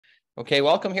Okay,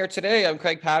 welcome here today. I'm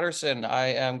Craig Patterson. I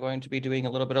am going to be doing a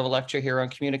little bit of a lecture here on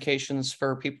communications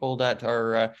for people that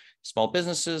are small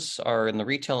businesses, are in the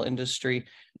retail industry.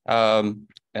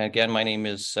 Again, my name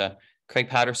is Craig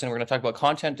Patterson. We're going to talk about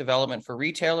content development for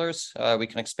retailers. We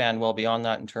can expand well beyond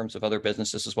that in terms of other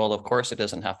businesses as well. Of course, it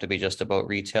doesn't have to be just about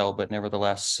retail, but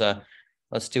nevertheless,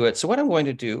 let's do it. So what I'm going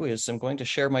to do is I'm going to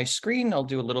share my screen. I'll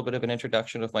do a little bit of an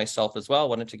introduction of myself as well. I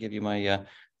wanted to give you my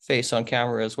face on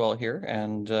camera as well here.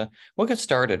 And we'll get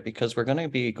started because we're going to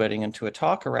be getting into a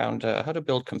talk around how to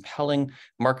build compelling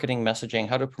marketing messaging,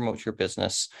 how to promote your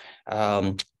business,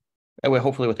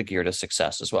 hopefully with a gear to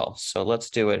success as well. So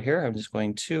let's do it here. I'm just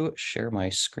going to share my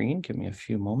screen. Give me a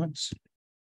few moments.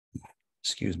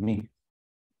 Excuse me.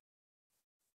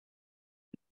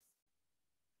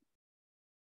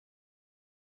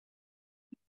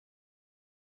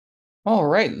 All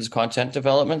right, this is content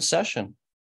development session.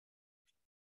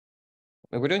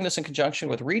 We're doing this in conjunction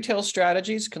with Retail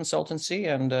Strategies Consultancy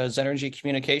and Zenergy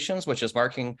Communications, which is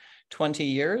marking 20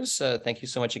 years. Thank you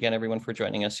so much again, everyone, for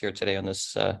joining us here today on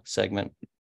this segment.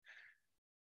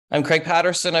 I'm Craig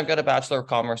Patterson. I've got a Bachelor of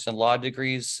Commerce and Law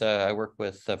degrees. I work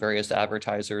with various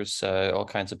advertisers, all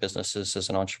kinds of businesses as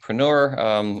an entrepreneur.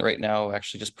 Right now,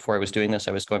 actually, just before I was doing this,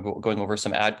 I was going over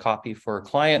some ad copy for a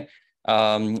client,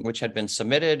 which had been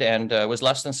submitted and was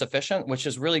less than sufficient, which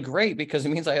is really great because it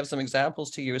means I have some examples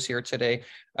to use here today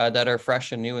that are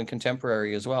fresh and new and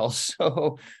contemporary as well.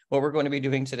 So what we're going to be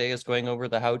doing today is going over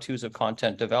the how-tos of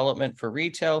content development for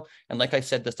retail. And like I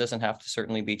said, this doesn't have to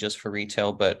certainly be just for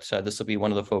retail, but this will be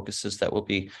one of the focuses that we'll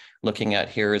be looking at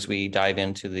here as we dive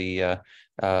into the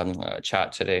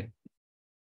chat today.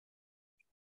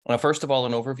 First of all,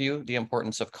 an overview, the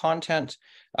importance of content.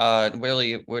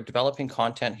 Really, we're developing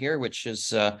content here, which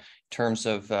is in terms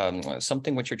of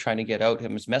something which you're trying to get out,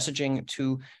 is messaging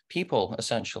to people,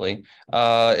 essentially.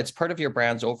 It's part of your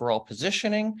brand's overall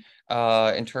positioning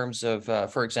in terms of,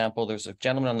 for example, there's a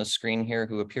gentleman on the screen here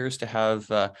who appears to have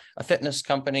a fitness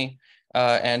company,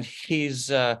 and he's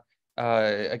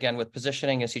again, with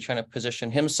positioning, is he trying to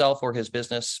position himself or his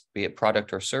business, be it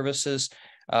product or services,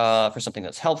 for something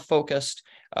that's health focused?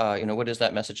 What is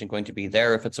that messaging going to be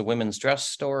there? If it's a women's dress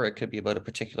store, it could be about a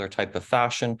particular type of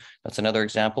fashion. That's another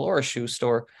example, or a shoe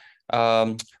store.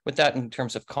 With that, in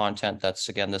terms of content, that's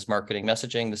again, this marketing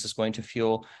messaging. This is going to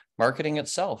fuel marketing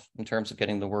itself in terms of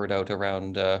getting the word out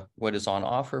around what is on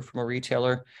offer from a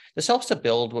retailer. This helps to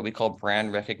build what we call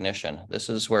brand recognition. This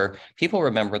is where people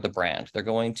remember the brand. They're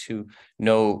going to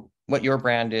know what your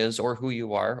brand is or who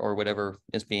you are or whatever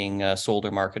is being sold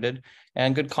or marketed.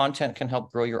 And good content can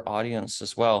help grow your audience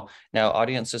as well. Now,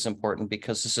 audience is important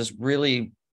because this is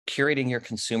really curating your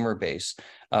consumer base,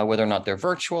 whether or not they're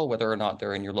virtual, whether or not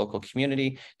they're in your local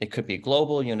community. They could be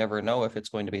global. You never know if it's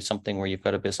going to be something where you've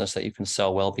got a business that you can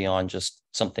sell well beyond just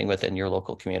something within your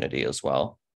local community as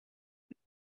well.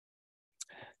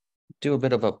 Do a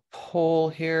bit of a poll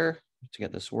here to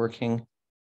get this working.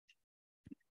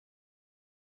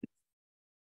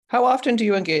 How often do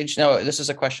you engage? Now, this is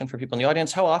a question for people in the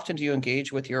audience. How often do you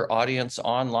engage with your audience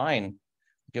online?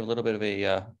 Give a little bit of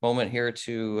a moment here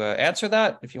to answer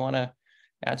that. If you want to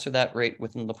answer that right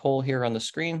within the poll here on the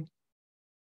screen.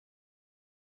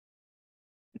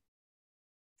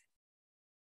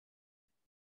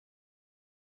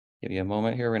 Give you a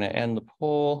moment here. We're going to end the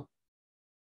poll.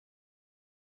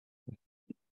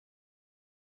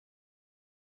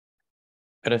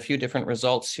 Got a few different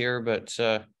results here, but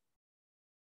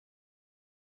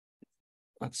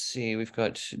let's see. We've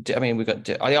got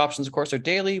the options, of course, are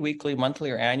daily, weekly,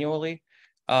 monthly, or annually.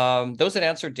 Those that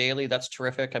answer daily, that's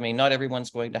terrific. I mean, not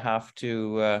everyone's going to have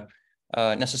to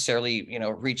necessarily,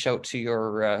 reach out to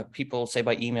your people, say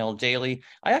by email daily.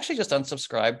 I actually just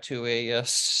unsubscribed to a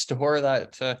store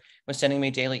that was sending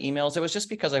me daily emails. It was just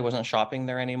because I wasn't shopping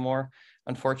there anymore,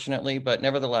 unfortunately. But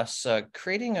nevertheless,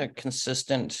 creating a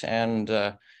consistent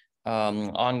and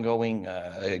ongoing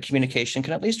communication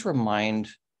can at least remind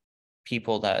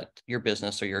people that your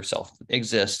business or yourself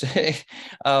exist.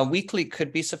 Weekly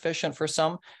could be sufficient for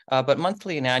some, but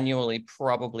monthly and annually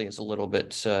probably is a little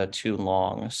bit too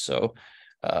long. So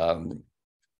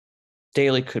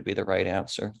daily could be the right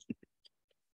answer,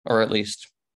 or at least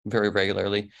very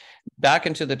regularly. Back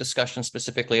into the discussion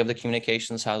specifically of the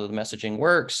communications, how the messaging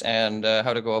works and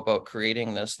how to go about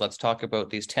creating this. Let's talk about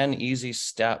these 10 easy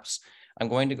steps. I'm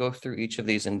going to go through each of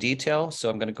these in detail. So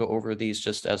I'm going to go over these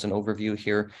just as an overview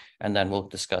here, and then we'll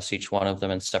discuss each one of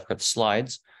them in separate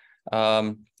slides.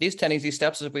 These 10 easy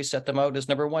steps, as we set them out, is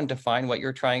number one, define what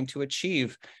you're trying to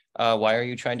achieve. Why are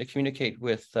you trying to communicate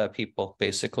with people,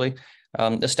 basically?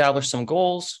 Establish some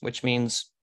goals, which means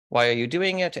why are you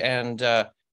doing it? And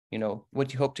what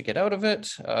do you hope to get out of it?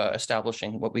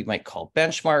 Establishing what we might call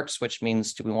benchmarks, which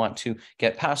means, do we want to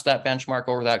get past that benchmark,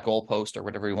 over that goalpost, or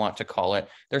whatever we want to call it?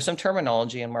 There's some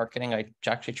terminology in marketing. I'm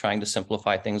actually trying to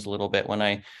simplify things a little bit when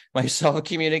I myself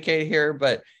communicate here,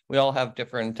 but we all have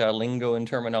different lingo and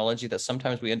terminology that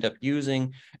sometimes we end up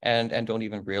using and don't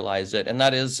even realize it. And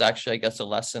that is actually, I guess, a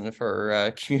lesson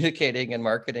for communicating and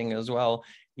marketing as well,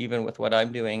 even with what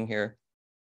I'm doing here.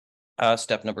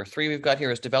 Step number 3 we've got here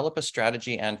is develop a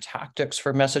strategy and tactics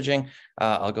for messaging.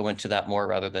 I'll go into that more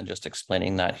rather than just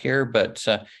explaining that here, but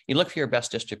you look for your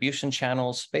best distribution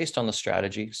channels based on the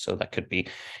strategy. So that could be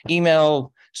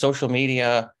email, social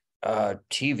media,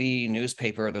 TV,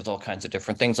 newspaper. There's all kinds of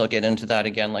different things. I'll get into that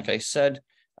again, like I said.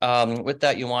 With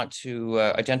that, you want to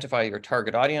identify your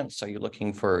target audience. Are you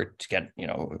looking to get,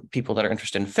 people that are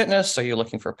interested in fitness? Are you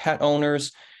looking for pet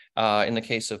owners? In the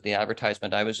case of the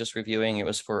advertisement I was just reviewing, it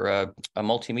was for a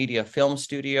multimedia film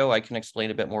studio. I can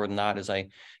explain a bit more than that as I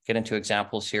get into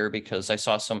examples here, because I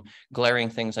saw some glaring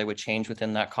things I would change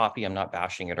within that copy. I'm not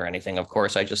bashing it or anything. Of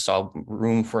course, I just saw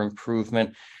room for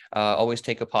improvement. Always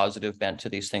take a positive bent to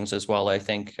these things as well. I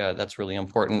think that's really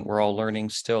important. We're all learning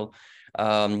still.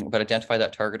 But identify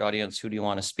that target audience. Who do you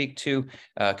want to speak to?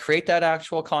 Create that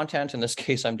actual content. In this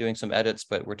case, I'm doing some edits,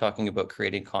 but we're talking about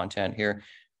creating content here.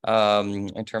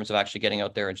 In terms of actually getting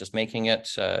out there and just making it.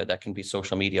 That can be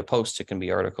social media posts, it can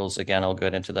be articles. Again, I'll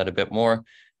get into that a bit more.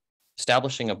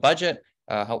 Establishing a budget.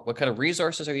 What kind of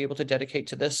resources are you able to dedicate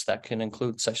to this? That can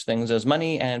include such things as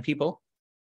money and people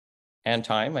and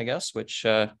time, I guess, which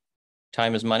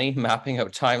time is money. Mapping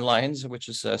out timelines, which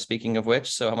is speaking of which,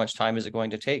 so how much time is it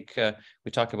going to take? We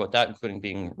talk about that, including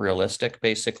being realistic.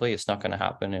 Basically, it's not going to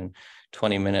happen in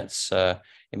 20 minutes.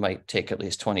 It might take at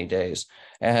least 20 days.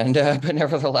 And but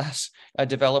nevertheless,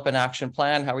 develop an action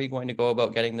plan. How are you going to go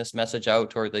about getting this message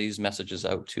out, or these messages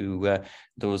out, to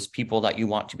those people that you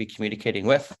want to be communicating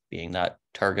with, being that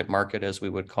target market, as we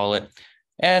would call it,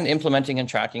 and implementing and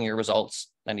tracking your results,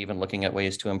 and even looking at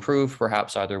ways to improve,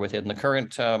 perhaps either within the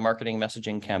current marketing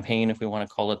messaging campaign, if we want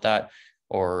to call it that,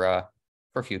 or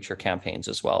for future campaigns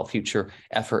as well, future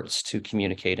efforts to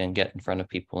communicate and get in front of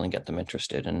people and get them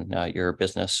interested in your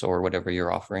business or whatever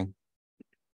you're offering.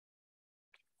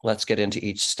 Let's get into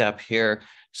each step here.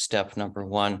 Step number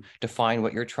 1, define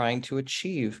what you're trying to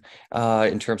achieve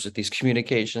in terms of these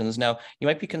communications. Now, you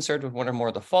might be concerned with one or more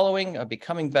of the following: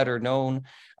 becoming better known,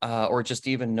 or just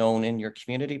even known in your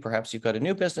community. Perhaps you've got a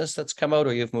new business that's come out,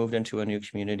 or you've moved into a new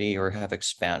community, or have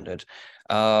expanded.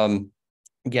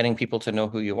 Getting people to know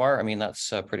who you are. I mean,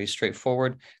 that's pretty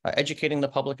straightforward. Educating the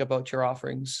public about your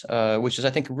offerings, which is,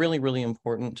 I think, really, really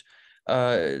important.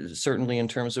 Certainly in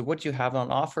terms of what you have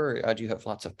on offer. Do you have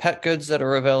lots of pet goods that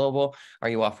are available? Are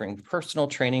you offering personal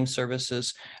training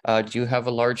services? Do you have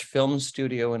a large film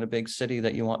studio in a big city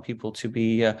that you want people to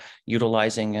be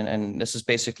utilizing? And this is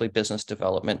basically business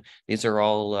development. These are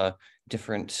all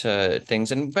different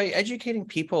things. And by educating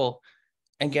people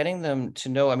and getting them to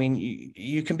know, I mean,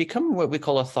 you can become what we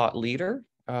call a thought leader,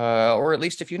 or at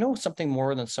least if you know something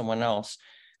more than someone else,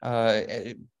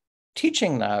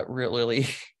 teaching that really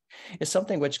is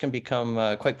something which can become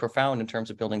quite profound in terms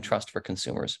of building trust for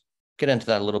consumers. Get into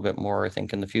that a little bit more, I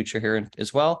think, in the future here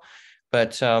as well.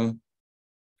 But other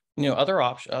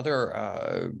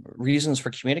reasons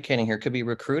for communicating here could be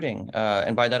recruiting,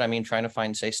 and by that I mean trying to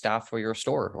find, say, staff for your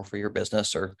store or for your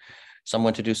business, or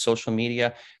someone to do social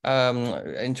media.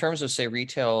 In terms of, say,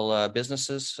 retail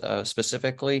businesses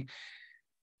specifically,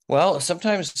 well,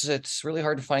 sometimes it's really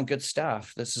hard to find good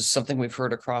staff. This is something we've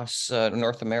heard across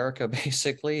North America,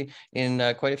 basically. In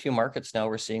quite a few markets now,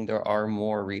 we're seeing there are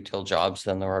more retail jobs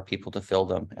than there are people to fill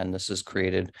them. And this has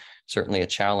created certainly a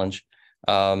challenge.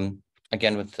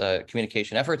 Again, with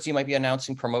communication efforts, you might be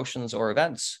announcing promotions or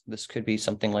events. This could be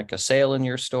something like a sale in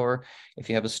your store, if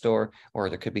you have a store, or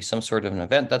there could be some sort of an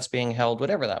event that's being held,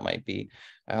 whatever that might be.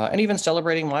 And even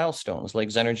celebrating milestones, like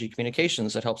Zenergy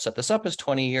Communications that helped set this up, is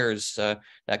 20 years.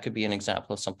 That could be an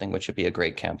example of something which would be a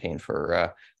great campaign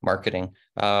for marketing.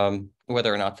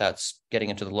 Whether or not that's getting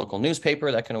into the local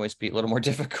newspaper, that can always be a little more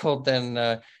difficult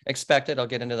than expected. I'll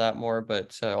get into that more,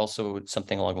 but also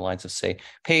something along the lines of, say,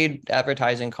 paid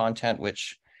advertising content,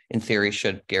 which in theory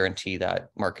should guarantee that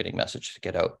marketing message to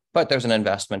get out. But there's an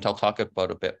investment. I'll talk a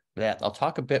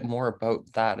bit more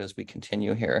about that as we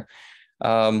continue here.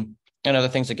 And other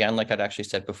things, again, like I'd actually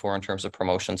said before, in terms of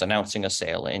promotions, announcing a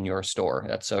sale in your store.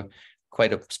 That's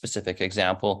quite a specific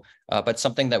example, but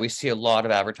something that we see a lot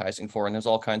of advertising for, and there's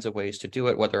all kinds of ways to do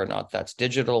it, whether or not that's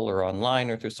digital or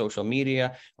online or through social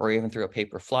media or even through a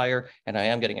paper flyer. And I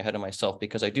am getting ahead of myself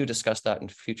because I do discuss that in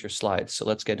future slides. So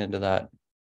let's get into that.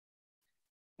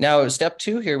 Now, step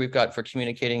 2 here we've got for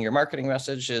communicating your marketing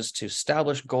message is to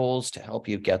establish goals to help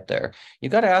you get there. You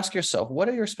got to ask yourself, what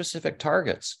are your specific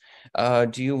targets?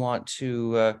 Do you want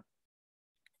to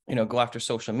go after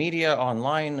social media,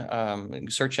 online,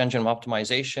 search engine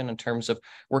optimization in terms of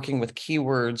working with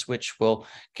keywords, which will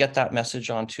get that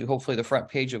message onto hopefully the front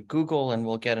page of Google and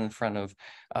will get in front of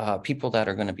people that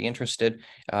are going to be interested.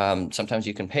 Sometimes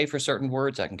you can pay for certain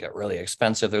words. That can get really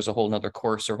expensive. There's a whole nother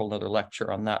course or a whole nother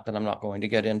lecture on that I'm not going to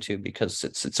get into because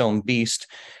it's its own beast.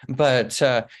 But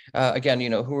again,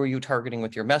 who are you targeting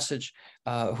with your message?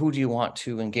 Who do you want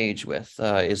to engage with?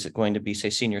 Is it going to be, say,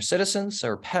 senior citizens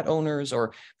or pet owners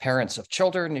or parents of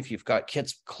children? If you've got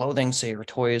kids' clothing, say, or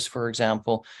toys, for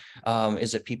example,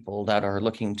 is it people that are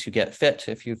looking to get fit?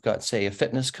 If you've got, say, a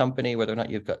fitness company, whether or not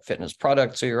you've got fitness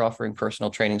products or you're offering personal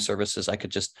training services, I could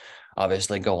just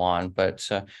obviously go on, but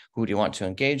who do you want to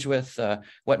engage with?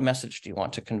 What message do you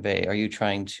want to convey? Are you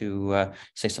trying to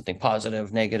say something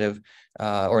positive, negative,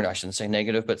 or no, I shouldn't say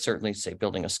negative, but certainly say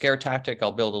building a scare tactic?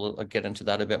 I'll get into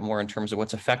that a bit more in terms of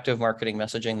what's effective marketing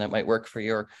messaging that might work for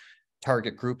your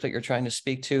target group that you're trying to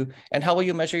speak to, and how will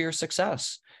you measure your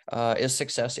success? Is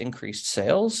success increased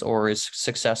sales, or is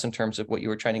success in terms of what you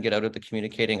were trying to get out of the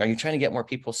communicating? Are you trying to get more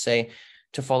people, say,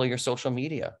 to follow your social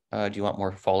media? Do you want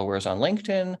more followers on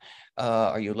LinkedIn?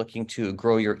 Are you looking to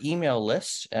grow your email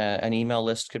list? An email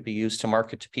list could be used to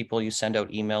market to people. You send out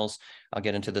emails. I'll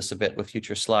get into this a bit with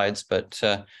future slides, but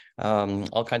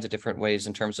all kinds of different ways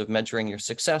in terms of measuring your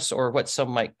success, or what some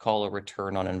might call a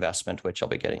return on investment, which I'll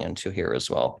be getting into here as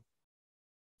well.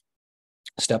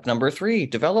 Step number 3,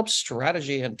 develop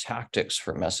strategy and tactics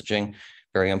for messaging.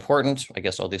 Very important. I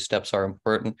guess all these steps are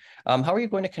important. How are you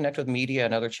going to connect with media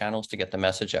and other channels to get the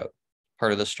message out?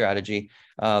 Part of the strategy.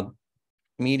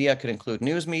 Media could include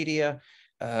news media.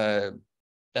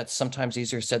 That's sometimes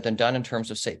easier said than done in terms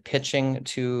of, say, pitching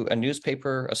to a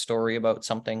newspaper a story about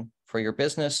something for your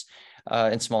business.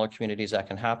 In smaller communities, that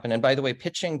can happen. And by the way,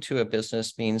 pitching to a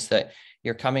business means that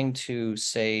you're coming to,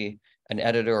 say, an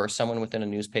editor or someone within a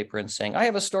newspaper and saying, I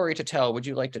have a story to tell. Would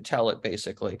you like to tell it?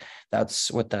 Basically,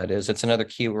 that's what that is. It's another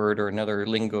keyword or another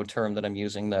lingo term that I'm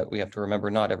using that we have to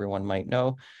remember not everyone might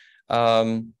know.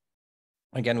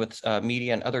 Again, with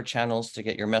media and other channels to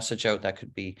get your message out, that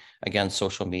could be, again,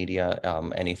 social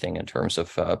media, anything in terms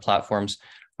of platforms.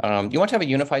 You want to have a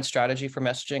unified strategy for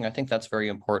messaging. I think that's very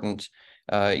important.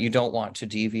 You don't want to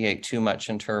deviate too much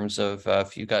in terms of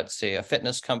if you got, say, a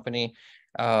fitness company,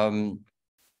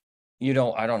 you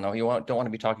don't want to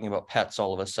be talking about pets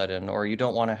all of a sudden, or you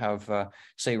don't want to have,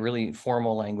 say, really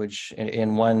formal language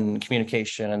in one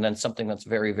communication and then something that's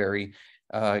very, very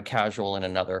casual in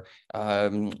another.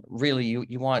 Really,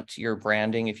 you want your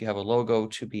branding, if you have a logo,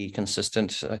 to be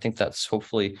consistent. I think that's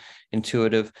hopefully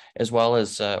intuitive, as well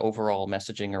as overall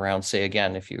messaging around, say,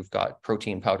 again, if you've got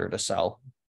protein powder to sell,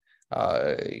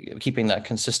 keeping that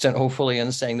consistent, hopefully,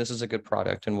 and saying this is a good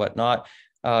product and whatnot.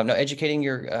 Now, educating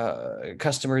your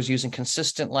customers using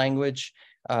consistent language,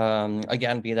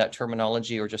 again, be that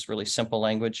terminology or just really simple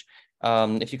language.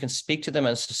 If you can speak to them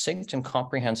in a succinct and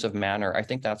comprehensive manner, I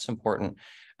think that's important.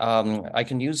 I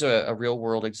can use a real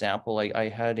world example. I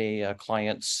had a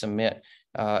client submit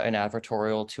an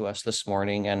advertorial to us this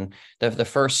morning, and the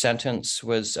first sentence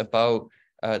was about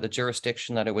the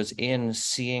jurisdiction that it was in,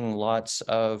 seeing lots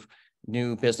of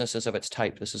new businesses of its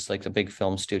type. This is like the big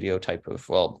film studio type of,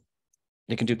 well,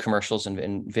 you can do commercials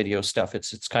and video stuff.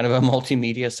 It's kind of a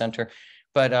multimedia center.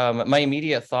 But my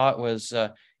immediate thought was,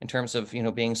 in terms of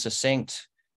being succinct,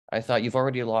 I thought, you've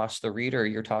already lost the reader.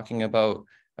 You're talking about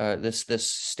this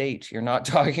state. You're not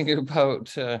talking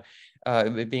about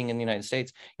being in the United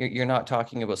States. You're not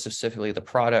talking about specifically the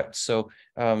product. So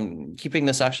keeping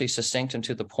this actually succinct and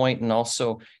to the point, and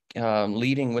also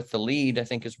leading with the lead, I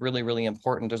think, is really, really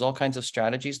important. There's all kinds of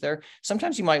strategies there.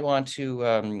 Sometimes you might want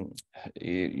to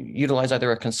utilize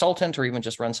either a consultant or even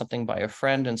just run something by a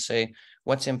friend and say,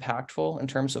 what's impactful in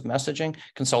terms of messaging.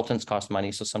 Consultants cost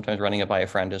money, so sometimes running it by a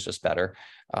friend is just better.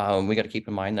 We got to keep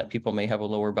in mind that people may have a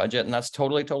lower budget, and that's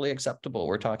totally acceptable.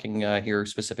 We're talking here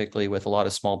specifically with a lot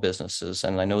of small businesses,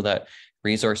 and I know that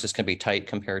resources can be tight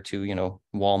compared to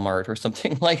Walmart or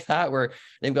something like that, where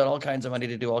they've got all kinds of money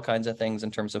to do all kinds of things in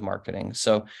terms of marketing.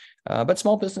 So, but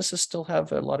small businesses still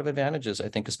have a lot of advantages, I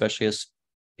think, especially as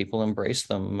people embrace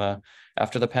them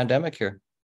after the pandemic here.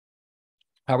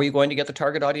 How are you going to get the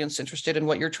target audience interested in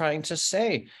what you're trying to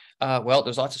say? Well,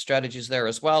 there's lots of strategies there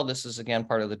as well. This is, again,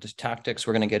 part of the tactics.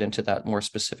 We're going to get into that more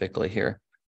specifically here.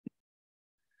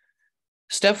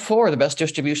 Step 4, the best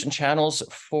distribution channels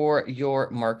for your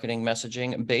marketing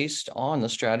messaging based on the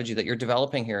strategy that you're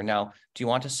developing here. Now, do you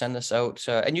want to send this out?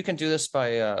 And you can do this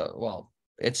by, well,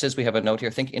 it says we have a note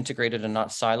here, think integrated and not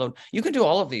siloed. You can do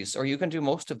all of these, or you can do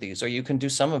most of these, or you can do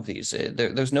some of these.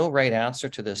 There's no right answer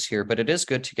to this here, but it is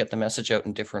good to get the message out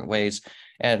in different ways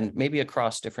and maybe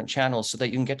across different channels so that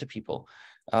you can get to people.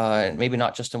 Maybe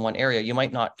not just in one area. You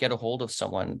might not get a hold of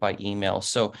someone by email.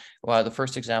 So the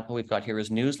first example we've got here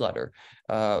is newsletter.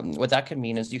 What that can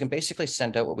mean is you can basically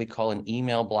send out what we call an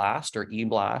email blast or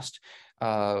e-blast,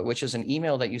 which is an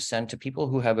email that you send to people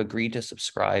who have agreed to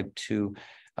subscribe to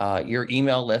your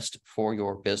email list for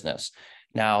your business.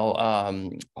 Now,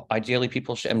 ideally,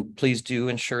 people should, and please do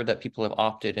ensure that people have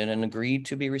opted in and agreed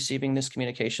to be receiving these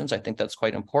communications. I think that's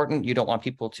quite important. You don't want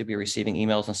people to be receiving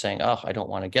emails and saying, oh, I don't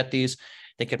want to get these.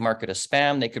 They could mark it as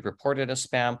spam. They could report it as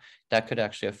spam. That could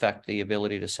actually affect the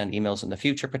ability to send emails in the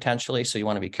future potentially. So you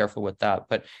want to be careful with that.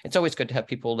 But it's always good to have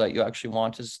people that you actually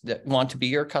want to be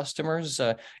your customers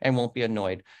and won't be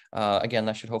annoyed. Again,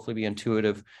 that should hopefully be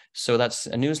intuitive. So that's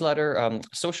a newsletter.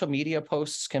 Social media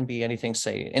posts can be anything,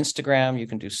 say Instagram. You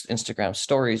can do Instagram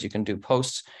stories. You can do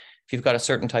posts. If you've got a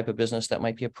certain type of business that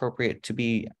might be appropriate to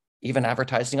be even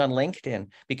advertising on LinkedIn.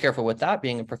 Be careful with that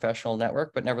being a professional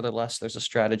network, but nevertheless, there's a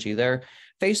strategy there.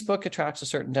 Facebook attracts a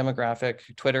certain demographic.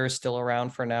 Twitter is still around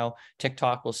for now.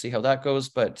 TikTok, we'll see how that goes,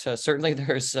 but certainly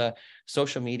there's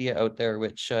social media out there,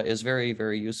 which is very,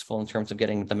 very useful in terms of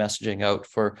getting the messaging out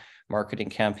for marketing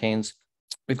campaigns.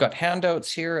 We've got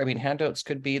handouts here. I mean, handouts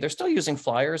could be, they're still using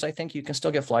flyers. I think you can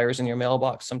still get flyers in your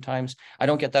mailbox sometimes. I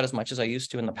don't get that as much as I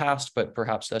used to in the past, but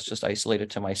perhaps that's just isolated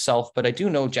to myself. But I do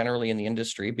know generally in the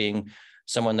industry, being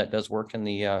someone that does work in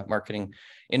the marketing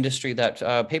industry,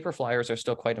 that paper flyers are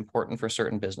still quite important for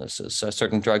certain businesses.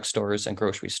 Certain drugstores and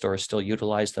grocery stores still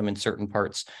utilize them in certain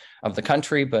parts of the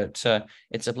country, but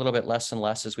it's a little bit less and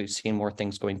less as we've seen more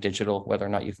things going digital, whether or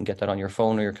not you can get that on your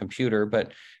phone or your computer.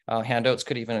 But handouts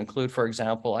could even include, for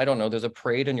example, I don't know, there's a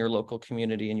parade in your local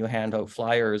community and you hand out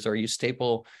flyers, or you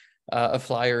staple a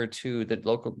flyer to the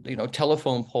local,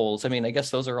 telephone poles. I mean, I guess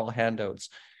those are all handouts.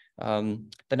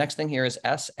 The next thing here is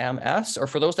SMS, or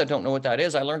for those that don't know what that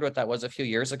is, I learned what that was a few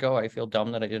years ago. I feel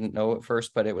dumb that I didn't know at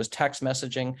first, but it was text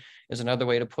messaging is another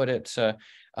way to put it. There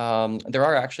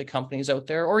are actually companies out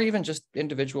there, or even just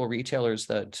individual retailers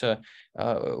that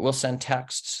will send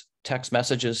text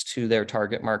messages to their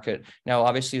target market. Now,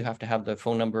 obviously, you have to have the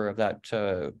phone number of that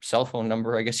cell phone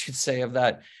number, I guess you'd say, of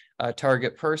that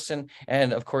target person.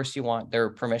 And of course, you want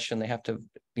their permission. They have to,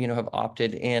 have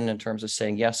opted in terms of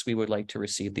saying, yes, we would like to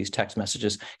receive these text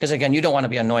messages. Because again, you don't want to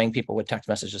be annoying people with text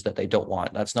messages that they don't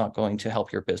want. That's not going to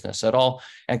help your business at all,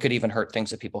 and could even hurt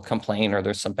things if people complain or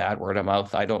there's some bad word of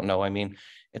mouth. I don't know. I mean,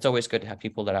 it's always good to have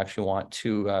people that actually want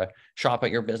to shop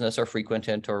at your business or frequent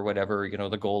it, or whatever,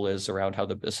 the goal is around how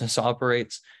the business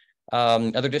operates.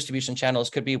 Other distribution channels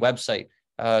could be website.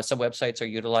 Some websites are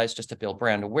utilized just to build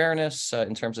brand awareness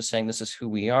in terms of saying this is who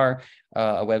we are.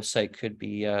 A website could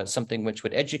be something which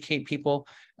would educate people.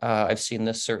 I've seen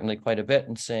this certainly quite a bit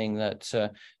in saying that,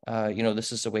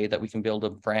 this is a way that we can build a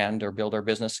brand or build our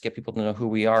business, get people to know who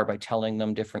we are by telling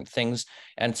them different things.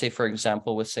 And say, for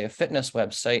example, with say a fitness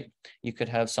website, you could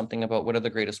have something about what are the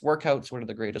greatest workouts, what are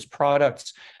the greatest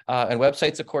products. And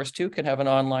websites, of course, too, can have an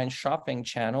online shopping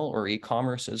channel, or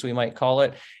e-commerce as we might call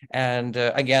it. And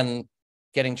again,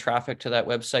 getting traffic to that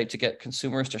website to get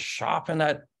consumers to shop in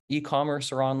that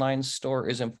e-commerce or online store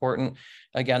is important.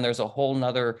 Again, there's a whole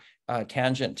nother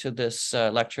tangent to this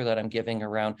lecture that I'm giving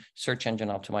around search engine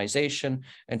optimization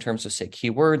in terms of, say,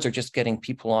 keywords, or just getting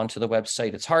people onto the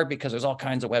website. It's hard because there's all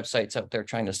kinds of websites out there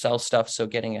trying to sell stuff. So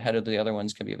getting ahead of the other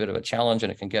ones can be a bit of a challenge,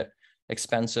 and it can get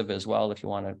expensive as well if you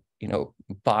want to,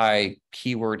 buy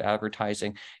keyword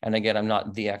advertising. And again, I'm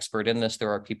not the expert in this. There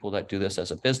are people that do this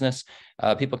as a business.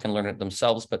 People can learn it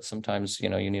themselves, but sometimes, you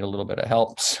need a little bit of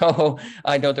help. So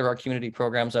I know there are community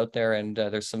programs out there, and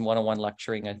there's some one-on-one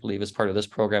lecturing, I believe, as part of this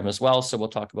program as well. So we'll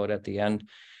talk about it at the end.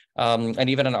 And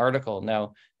even an article.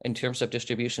 Now, in terms of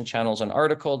distribution channels, an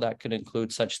article that could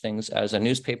include such things as a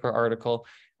newspaper article,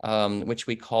 which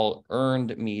we call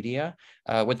earned media.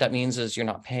 What that means is you're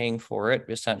not paying for it,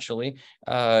 essentially.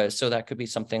 So that could be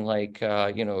something like,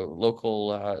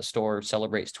 local store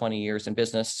celebrates 20 years in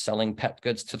business, selling pet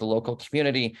goods to the local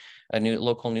community. A new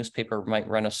local newspaper might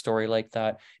run a story like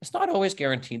that. It's not always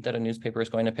guaranteed that a newspaper is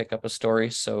going to pick up a story.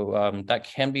 So that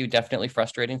can be definitely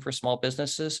frustrating for small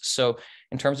businesses. So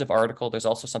in terms of article, there's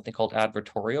also something called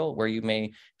advertorial, where you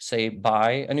may say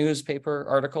buy a newspaper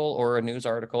article, or a news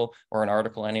article, or an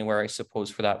article anywhere, I suppose,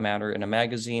 for that matter, in a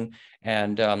magazine.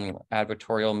 And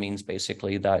advertorial means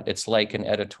basically that it's like an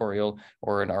editorial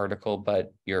or an article,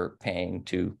 but you're paying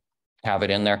to have it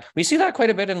in there. We see that quite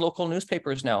a bit in local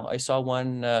newspapers now. I saw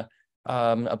one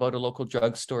about a local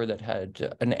drugstore that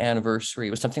had an anniversary.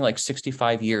 It was something like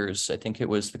 65 years. I think it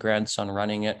was the grandson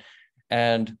running it.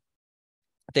 And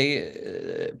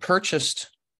they purchased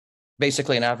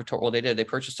basically an advertorial. Well, they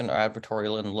purchased an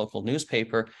advertorial in a local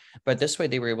newspaper, but this way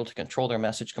they were able to control their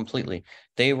message completely.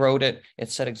 They wrote it. It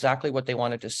said exactly what they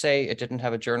wanted to say. It didn't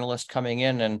have a journalist coming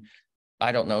in and,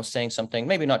 I don't know, saying something,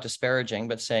 maybe not disparaging,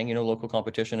 but saying, you know, local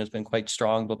competition has been quite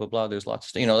strong, blah, blah, blah. There's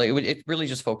lots, you know, it really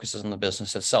just focuses on the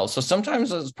business itself. So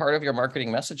sometimes as part of your marketing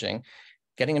messaging,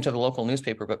 getting into the local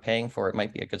newspaper, but paying for it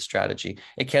might be a good strategy.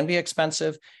 It can be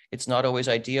expensive. It's not always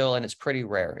ideal, and it's pretty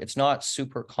rare. It's not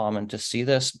super common to see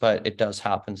this, but it does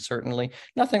happen, certainly.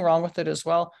 Nothing wrong with it as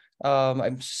well.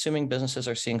 I'm assuming businesses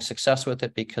are seeing success with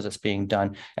it because it's being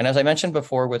done. And as I mentioned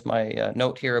before with my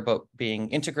note here about being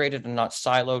integrated and not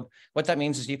siloed, what that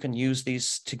means is you can use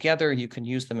these together. You can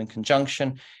use them in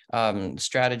conjunction.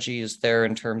 Strategy is there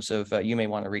in terms of you may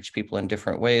want to reach people in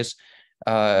different ways.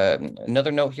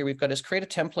 Another note here we've got is create a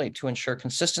template to ensure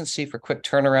consistency for quick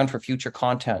turnaround for future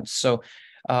content. So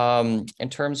in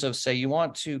terms of, say, you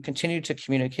want to continue to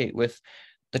communicate with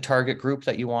the target group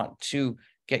that you want to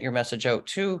get your message out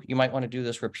to, you might want to do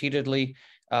this repeatedly.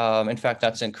 In fact,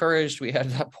 that's encouraged. We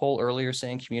had that poll earlier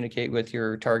saying communicate with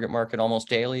your target market almost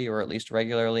daily or at least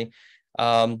regularly.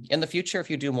 In the future, if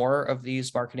you do more of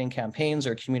these marketing campaigns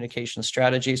or communication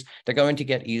strategies, they're going to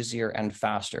get easier and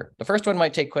faster. The first one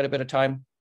might take quite a bit of time.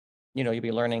 You know, you'll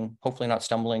be learning, hopefully not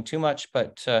stumbling too much,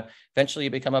 but eventually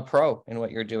you become a pro in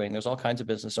what you're doing. There's all kinds of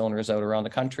business owners out around the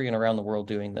country and around the world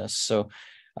doing this. So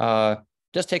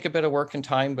just take a bit of work and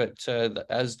time, but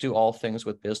as do all things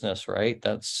with business, right?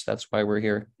 That's why we're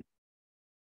here.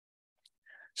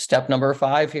 Step number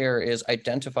 5 here is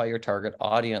identify your target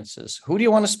audiences. Who do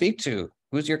you want to speak to?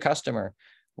 Who's your customer?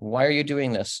 Why are you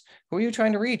doing this? Who are you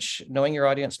trying to reach? Knowing your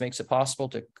audience makes it possible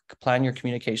to plan your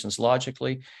communications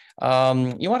logically.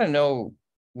 You want to know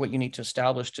what you need to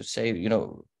establish to say, you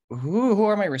know, who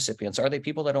are my recipients? Are they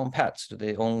people that own pets? Do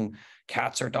they own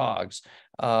cats or dogs?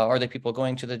 Are they people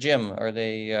going to the gym? Are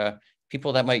they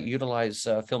people that might utilize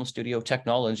film studio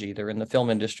technology? They're in the film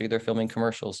industry, they're filming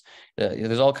commercials.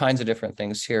 There's all kinds of different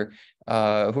things here. Who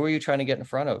are you trying to get in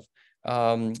front of?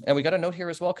 And we got a note here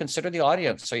as well, consider the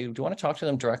audience. So you do want to talk to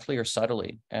them directly or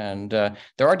subtly. And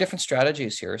there are different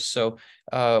strategies here. So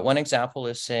one example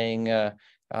is saying, I'm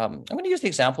going to use the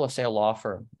example of, say, a law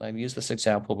firm. I've used this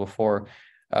example before.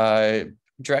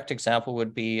 Direct example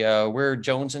would be, we're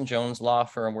Jones & Jones law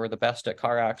firm. We're the best at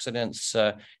car accidents.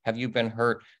 Have you been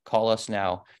hurt? Call us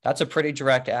now. That's a pretty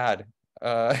direct ad.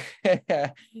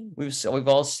 We've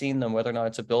all seen them, whether or not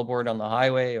it's a billboard on the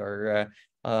highway or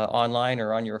online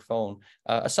or on your phone.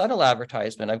 A subtle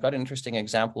advertisement. I've got an interesting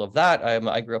example of that.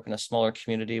 I grew up in a smaller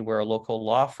community where a local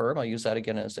law firm, I'll use that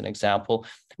again as an example,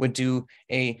 would do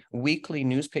a weekly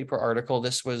newspaper article.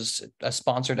 This was a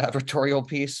sponsored advertorial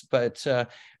piece, but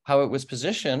how it was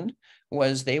positioned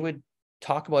was they would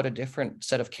talk about a different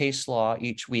set of case law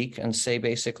each week and say,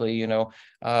 basically, you know,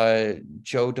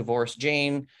 Joe divorced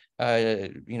Jane,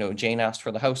 you know, Jane asked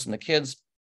for the house and the kids,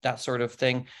 that sort of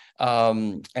thing.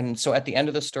 And so at the end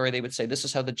of the story, they would say, this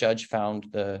is how the judge found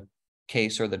the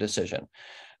case or the decision.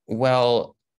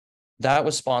 Well, that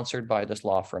was sponsored by this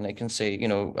law firm. They can say, you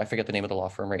know, I forget the name of the law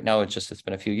firm right now. It's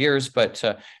been a few years, but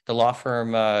the law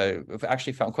firm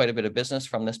actually found quite a bit of business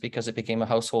from this because it became a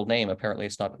household name. Apparently,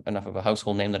 it's not enough of a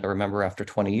household name that I remember after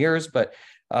 20 years, but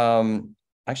actually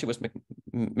it was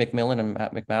McMillan and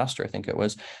Matt McMaster, I think it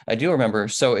was. I do remember.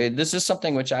 So this is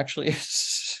something which actually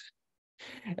is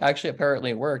actually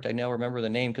apparently worked. I now remember the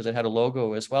name because it had a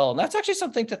logo as well. And that's actually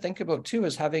something to think about too,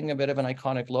 is having a bit of an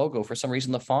iconic logo. For some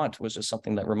reason, the font was just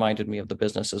something that reminded me of the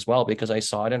business as well, because I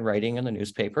saw it in writing in the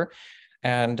newspaper.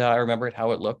 And I remembered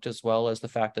how it looked, as well as the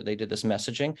fact that they did this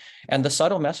messaging. And the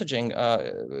subtle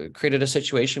messaging created a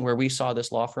situation where we saw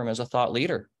this law firm as a thought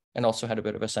leader, and also had a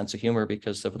bit of a sense of humor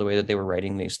because of the way that they were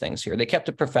writing these things here. They kept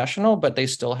it professional, but they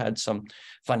still had some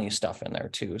funny stuff in there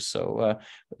too. So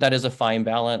that is a fine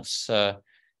balance.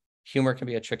 Humor can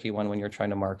be a tricky one when you're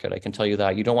trying to market. I can tell you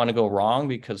that. You don't want to go wrong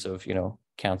because of, you know,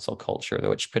 cancel culture,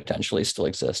 which potentially still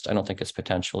exists. I don't think it's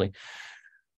potentially.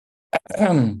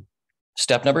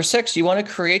 Step number 6, you want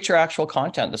to create your actual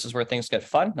content. This is where things get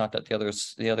fun. Not that the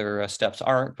other steps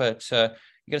aren't, but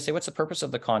you got to say, what's the purpose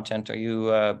of the content? Are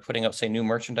you putting up, say, new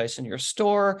merchandise in your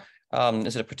store?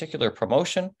 Is it a particular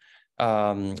promotion?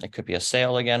 It could be a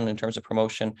sale again in terms of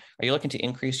promotion. Are you looking to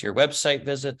increase your website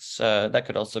visits? That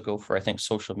could also go for, I think,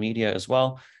 social media as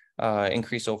well.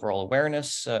 Increase overall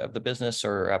awareness of the business,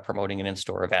 or promoting an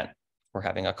in-store event. We're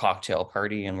having a cocktail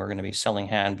party and we're going to be selling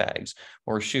handbags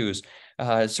or shoes.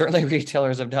 Certainly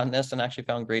retailers have done this and actually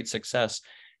found great success.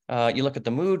 You look at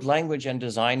the mood, language, and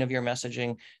design of your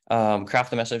messaging, craft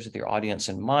the message with your audience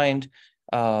in mind.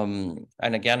 And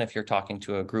again, if you're talking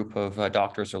to a group of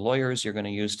doctors or lawyers, you're going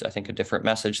to use, I think, a different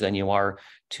message than you are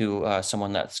to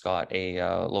someone that's got a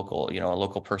local, a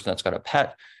local person that's got a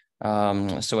pet.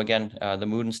 So again, the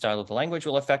mood and style of the language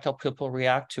will affect how people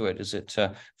react to it. Is it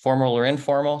formal or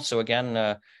informal? So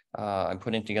again, I'm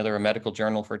putting together a medical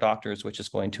journal for doctors, which is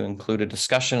going to include a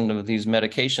discussion of these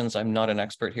medications. I'm not an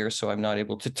expert here, so I'm not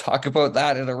able to talk about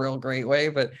that in a real great way,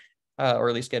 but or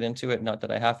at least get into it. Not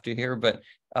that I have to here, but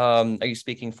are you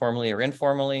speaking formally or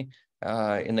informally?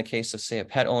 In the case of, say, a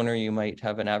pet owner, you might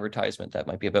have an advertisement that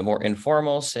might be a bit more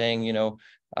informal, saying, your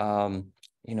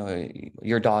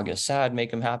dog is sad,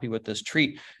 make him happy with this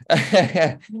treat.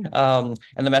 And the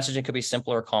messaging could be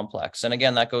simple or complex. And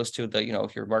again, that goes to the,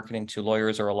 if you're marketing to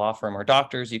lawyers or a law firm or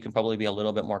doctors, you can probably be a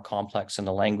little bit more complex in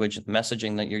the language and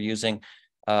messaging that you're using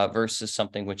versus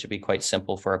something which would be quite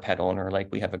simple for a pet owner. Like,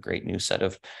 we have a great new set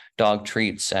of dog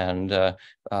treats and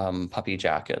puppy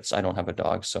jackets. I don't have a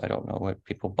dog, so I don't know what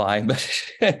people buy, but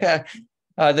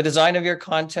the design of your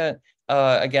content,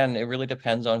 again, it really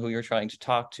depends on who you're trying to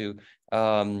talk to.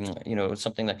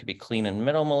 Something that could be clean and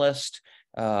minimalist,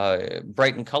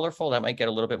 bright and colorful, that might get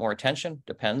a little bit more attention.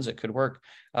 Depends, it could work.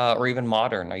 Or even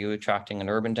modern. Are you attracting an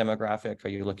urban demographic? Are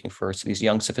you looking for these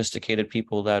young, sophisticated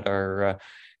people that are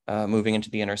moving into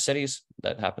the inner cities?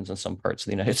 That happens in some parts of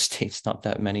the United States, not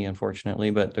that many,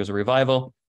 unfortunately, but there's a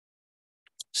revival.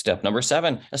 Step number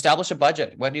 7, establish a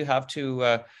budget. What do you have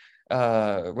to,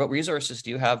 what resources do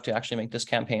you have to actually make this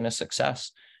campaign a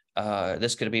success?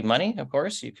 This could be money, of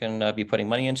course. You can be putting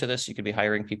money into this. You could be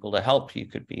hiring people to help. You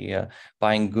could be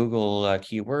buying Google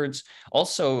keywords.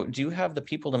 Also, do you have the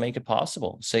people to make it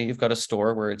possible? Say you've got a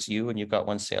store where it's you and you've got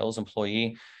one sales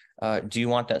employee. Do you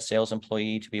want that sales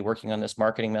employee to be working on this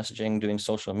marketing messaging, doing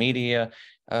social media,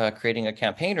 creating a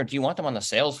campaign, or do you want them on the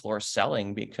sales floor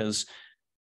selling? Because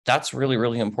that's really,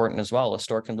 really important as well. A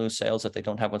store can lose sales if they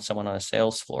don't have someone on a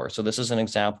sales floor. So this is an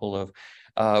example of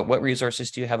what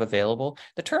resources do you have available?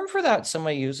 The term for that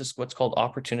somebody uses what's called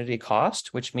opportunity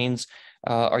cost, which means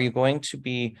are you going to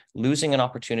be losing an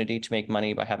opportunity to make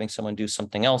money by having someone do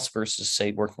something else versus,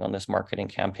 say, working on this marketing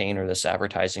campaign or this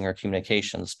advertising or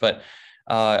communications? But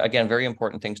again, very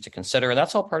important things to consider. And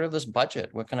that's all part of this budget.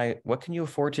 What can you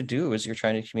afford to do as you're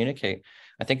trying to communicate?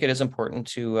 I think it is important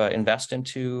to invest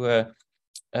into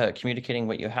communicating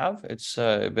what you have. It's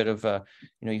a bit of a,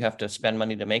 you have to spend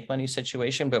money to make money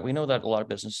situation, but we know that a lot of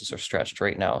businesses are stretched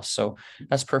right now. So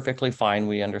that's perfectly fine.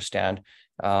 We understand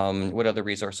what other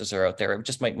resources are out there. It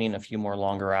just might mean a few more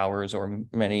longer hours, or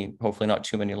hopefully not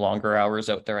too many longer hours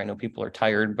out there. I know people are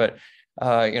tired, but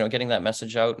getting that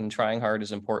message out and trying hard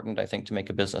is important, I think, to make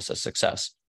a business a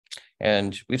success.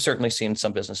 And we've certainly seen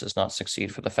some businesses not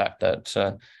succeed for the fact that,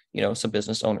 some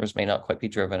business owners may not quite be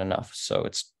driven enough. So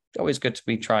it's always good to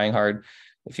be trying hard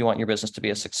if you want your business to be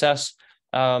a success.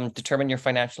 Determine your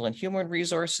financial and human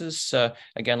resources.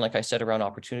 Again, like I said, around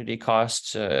opportunity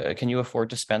costs, can you afford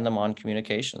to spend them on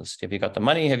communications? Have you got the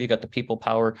money? Have you got the people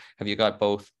power? Have you got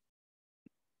both?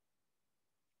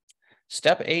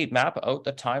 Step 8, map out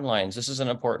the timelines. This is an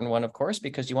important one, of course,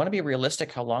 because you want to be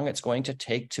realistic how long it's going to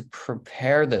take to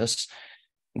prepare this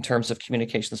in terms of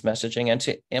communications messaging and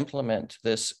to implement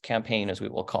this campaign, as we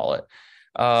will call it.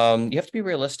 You have to be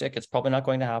realistic. It's probably not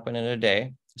going to happen in a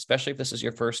day, especially if this is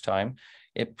your first time.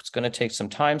 It's going to take some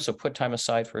time. So put time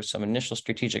aside for some initial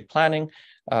strategic planning.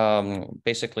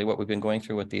 Basically what we've been going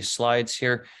through with these slides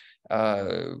here.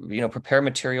 Prepare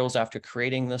materials after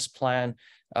creating this plan.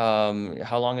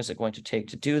 How long is it going to take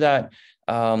to do that?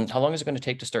 How long is it going to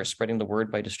take to start spreading the word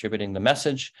by distributing the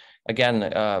message?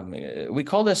 Again, we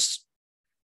call this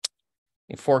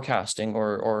forecasting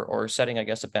or setting, I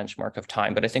guess, a benchmark of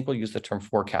time, but I think we'll use the term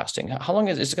forecasting. How long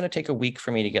is it going to take a week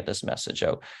for me to get this message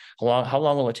out? How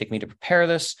long will it take me to prepare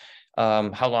this?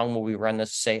 How long will we run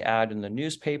this, say, ad in the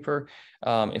newspaper?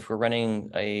 If we're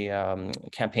running a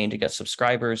campaign to get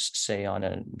subscribers, say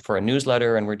for a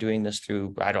newsletter, and we're doing this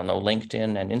through, I don't know,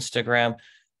 LinkedIn and Instagram,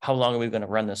 how long are we going to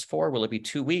run this for? Will it be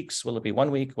 2 weeks? Will it be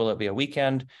 1 week? Will it be a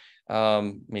weekend?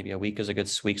 Maybe a week is a good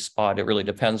sweet spot. It really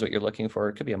depends what you're looking for.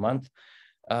 It could be a month.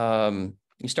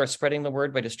 You start spreading the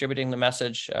word by distributing the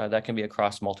message. That can be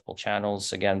across multiple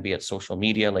channels, again, be it social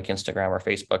media like Instagram or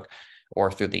Facebook, or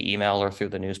through the email or through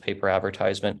the newspaper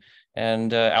advertisement,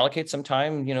 and allocate some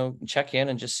time, check in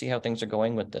and just see how things are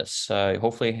going with this.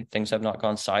 Hopefully things have not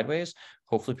gone sideways.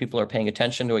 Hopefully people are paying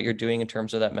attention to what you're doing in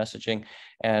terms of that messaging,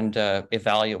 and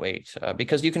evaluate,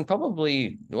 because you can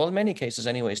probably, well, in many cases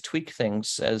anyways, tweak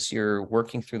things as you're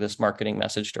working through this marketing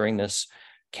message during this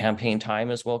campaign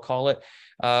time, as we'll call it,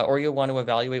 or you'll want to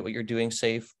evaluate what you're doing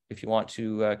safe. If you want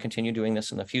to continue doing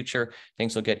this in the future,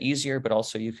 things will get easier, but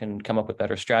also you can come up with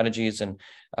better strategies and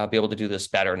be able to do this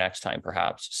better next time,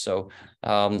 perhaps. So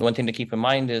one thing to keep in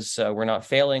mind is we're not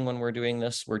failing when we're doing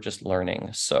this, we're just learning.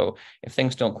 So if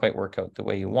things don't quite work out the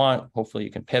way you want, hopefully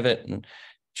you can pivot and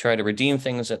try to redeem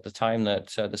things at the time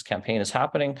that this campaign is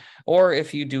happening. Or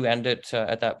if you do end it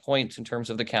at that point in terms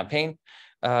of the campaign,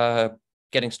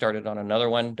 getting started on another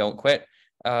one, don't quit.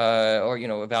 Or,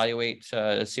 evaluate,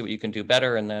 see what you can do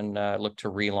better, and then look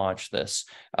to relaunch this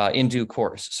in due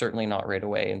course. Certainly not right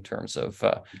away in terms of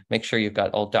make sure you've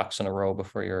got all ducks in a row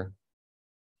before you're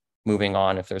moving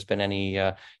on. If there's been any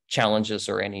challenges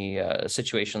or any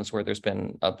situations where there's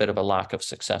been a bit of a lack of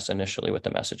success initially with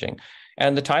the messaging.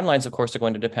 And the timelines, of course, are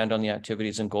going to depend on the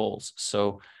activities and goals.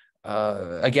 So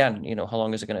again, how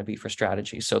long is it going to be for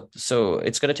strategy? So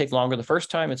it's going to take longer the first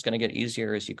time. It's going to get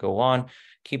easier as you go on.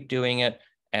 Keep doing it.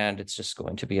 And it's just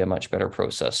going to be a much better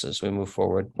process as we move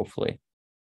forward, hopefully.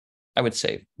 I would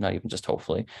say, not even just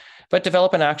hopefully, but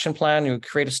develop an action plan. You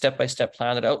create a step-by-step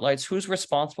plan that outlines who's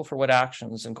responsible for what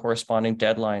actions and corresponding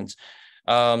deadlines.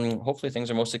 Hopefully things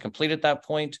are mostly complete at that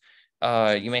point.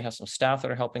 You may have some staff that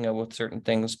are helping out with certain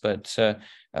things, but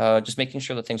just making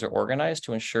sure that things are organized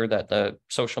to ensure that the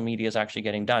social media is actually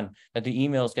getting done, that the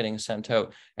email is getting sent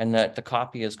out, and that the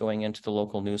copy is going into the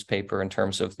local newspaper in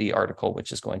terms of the article,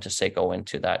 which is going to say go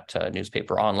into that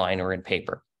newspaper online or in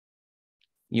paper.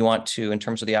 You want to, in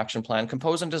terms of the action plan,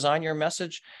 compose and design your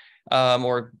message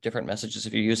or different messages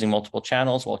if you're using multiple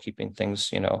channels while keeping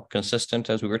things, consistent,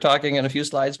 as we were talking in a few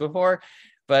slides before.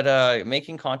 But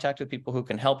making contact with people who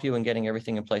can help you and getting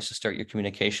everything in place to start your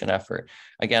communication effort.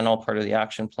 Again, all part of the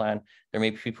action plan. There may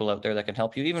be people out there that can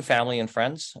help you, even family and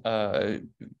friends,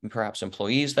 perhaps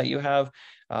employees that you have,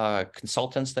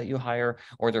 consultants that you hire,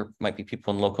 or there might be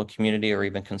people in local community or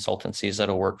even consultancies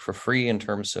that'll work for free in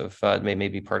terms of may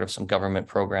be part of some government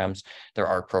programs. There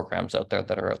are programs out there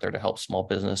that are out there to help small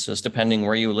businesses, depending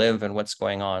where you live and what's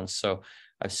going on. So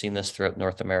I've seen this throughout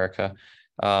North America.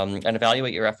 And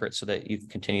evaluate your efforts so that you can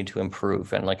continue to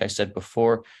improve. And like I said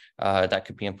before, that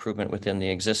could be improvement within the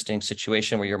existing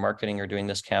situation where you're marketing or doing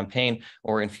this campaign,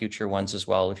 or in future ones as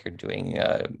well, if you're doing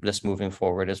this moving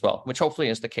forward as well, which hopefully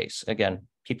is the case. Again,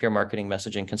 keep your marketing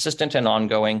messaging consistent and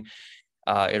ongoing.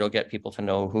 It'll get people to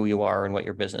know who you are and what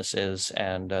your business is.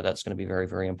 And that's going to be very,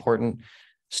 very important.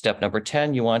 Step number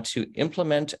 10, you want to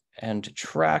implement and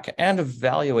track and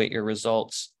evaluate your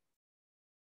results.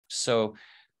 So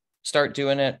start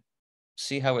doing it,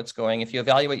 see how it's going. If you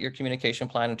evaluate your communication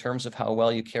plan in terms of how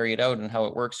well you carry it out and how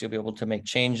it works, you'll be able to make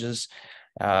changes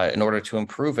in order to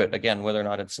improve it. Again, whether or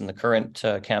not it's in the current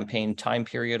campaign time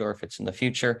period or if it's in the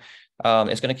future,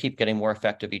 it's going to keep getting more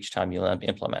effective each time you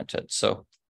implement it. So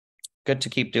good to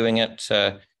keep doing it.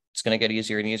 It's going to get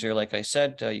easier and easier. Like I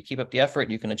said, you keep up the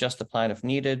effort, you can adjust the plan if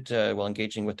needed while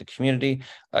engaging with the community.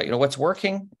 What's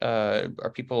working?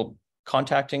 Are people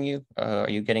contacting you? Are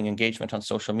you getting engagement on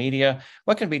social media?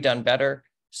 What can be done better?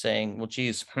 Saying, well,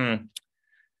 geez, could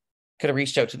have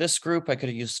reached out to this group. I could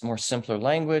have used more simpler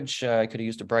language. I could have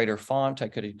used a brighter font. I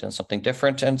could have done something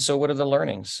different. And so what are the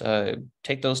learnings?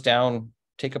 Take those down,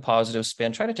 take a positive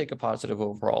spin, try to take a positive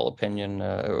overall opinion,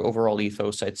 overall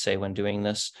ethos, I'd say, when doing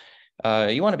this.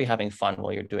 You want to be having fun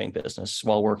while you're doing business,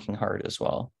 while working hard as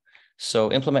well.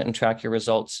 So implement and track your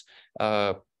results,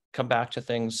 come back to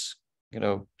things,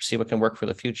 see what can work for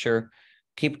the future,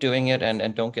 keep doing it,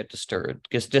 and don't get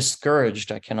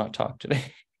discouraged. I cannot talk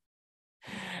today.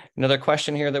 Another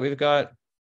question here that we've got.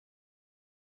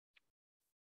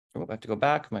 Oh, I have to go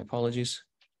back. My apologies.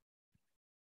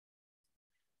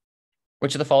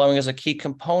 Which of the following is a key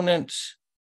component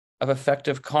of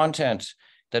effective content?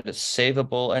 That is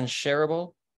savable and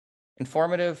shareable,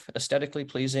 informative, aesthetically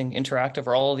pleasing, interactive,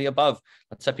 or all of the above?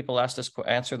 Let's have people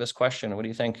answer this question. What do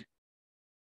you think?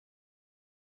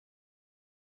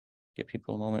 Give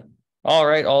people a moment. All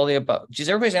right, all the above. Geez,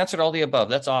 everybody's answered all the above.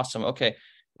 That's awesome. Okay.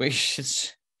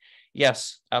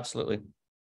 Yes, absolutely.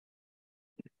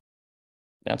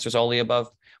 The answer's all the above.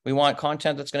 We want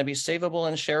content that's going to be savable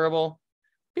and shareable.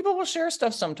 People will share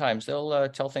stuff sometimes. They'll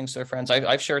tell things to their friends.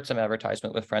 I've shared some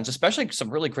advertisement with friends, especially some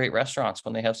really great restaurants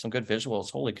when they have some good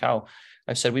visuals. Holy cow.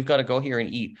 I've said, we've got to go here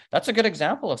and eat. That's a good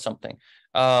example of something.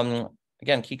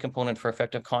 Again, key component for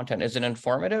effective content. Is it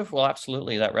informative? Well,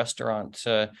 absolutely. That restaurant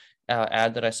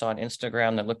ad that I saw on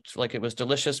Instagram that looked like it was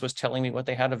delicious was telling me what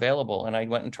they had available, and I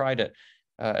went and tried it.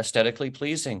 Aesthetically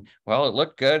pleasing. Well, it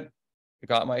looked good. It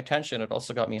got my attention. It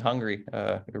also got me hungry.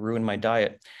 It ruined my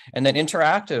diet. And then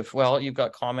interactive. Well, you've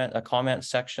got a comment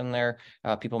section there.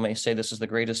 People may say this is the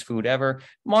greatest food ever.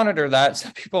 Monitor that.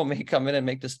 Some people may come in and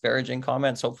make disparaging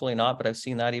comments. Hopefully not, but I've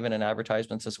seen that even in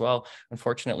advertisements as well.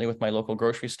 Unfortunately, with my local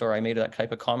grocery store, I made that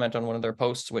type of comment on one of their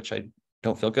posts, which I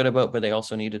don't feel good about, but they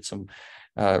also needed some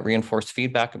reinforced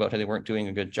feedback about how they weren't doing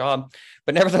a good job.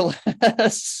 But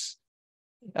nevertheless,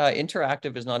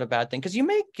 interactive is not a bad thing, because you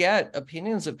may get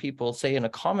opinions of people, say in a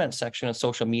comment section of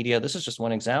social media. This is just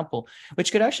one example,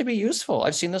 which could actually be useful.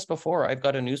 I've seen this before. I've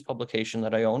got a news publication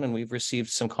that I own, and we've received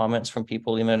some comments from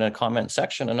people even in a comment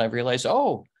section, and I've realized,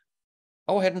 oh,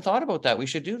 I hadn't thought about that. We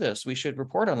should do this. We should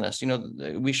report on this.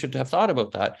 We should have thought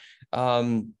about that.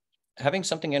 Having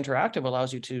something interactive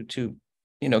allows you to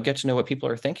get to know what people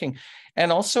are thinking.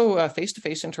 And also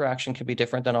face-to-face interaction can be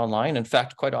different than online. In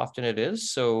fact, quite often it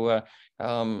is. So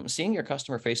seeing your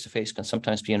customer face-to-face can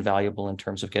sometimes be invaluable in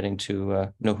terms of getting to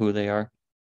know who they are.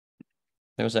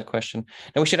 There was that question.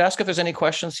 Now we should ask if there's any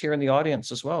questions here in the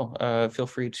audience as well. Feel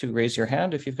free to raise your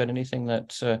hand if you've got anything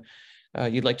that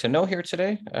you'd like to know here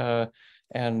today.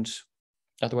 And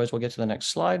otherwise, we'll get to the next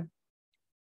slide.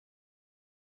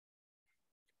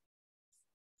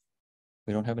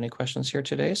 We don't have any questions here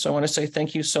today. So I want to say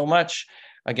thank you so much.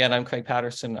 Again, I'm Craig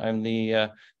Patterson. I'm the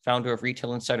founder of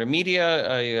Retail Insider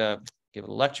Media. I give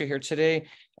a lecture here today.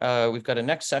 We've got a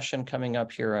next session coming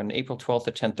up here on April 12th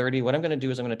at 10:30. What I'm going to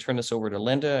do is I'm going to turn this over to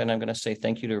Linda, and I'm going to say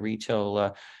thank you to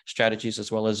Retail Strategies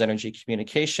as well as Energy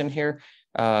Communication here.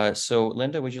 So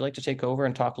Linda, would you like to take over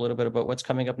and talk a little bit about what's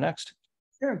coming up next?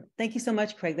 Sure. Thank you so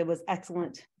much, Craig. That was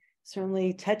excellent.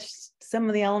 Certainly touched some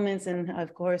of the elements. And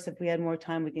of course, if we had more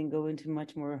time, we can go into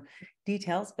much more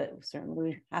details, but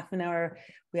certainly half an hour,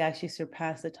 we actually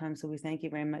surpassed the time. So we thank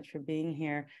you very much for being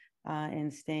here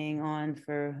and staying on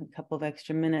for a couple of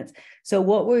extra minutes. So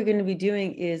what we're going to be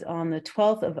doing is on the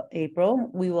 12th of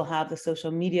April, we will have the social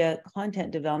media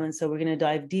content development. So we're going to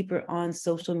dive deeper on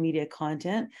social media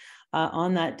content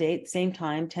on that date, same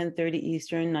time, 10:30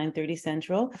 Eastern, 9:30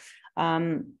 Central.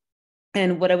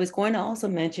 And what I was going to also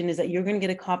mention is that you're going to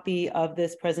get a copy of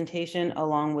this presentation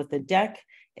along with the deck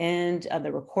and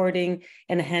the recording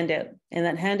and a handout. And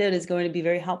that handout is going to be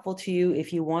very helpful to you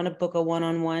if you want to book a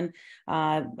one-on-one.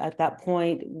 At that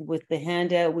point with the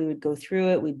handout, we would go through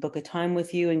it. We'd book a time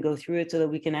with you and go through it so that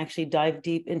we can actually dive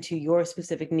deep into your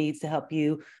specific needs to help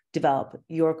you develop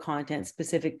your content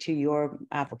specific to your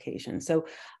application. So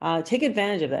take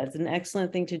advantage of that. It's an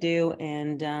excellent thing to do.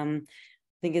 And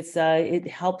I think it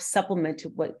helps supplement to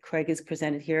what Craig has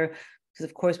presented here, because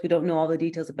of course we don't know all the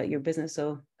details about your business.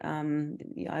 So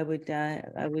I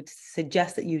would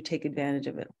suggest that you take advantage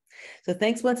of it. So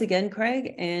thanks once again,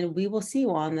 Craig, and we will see you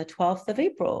on the 12th of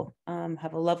April.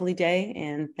 Have a lovely day,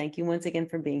 and thank you once again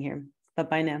for being here.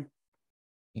 Bye-bye now.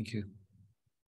 Thank you.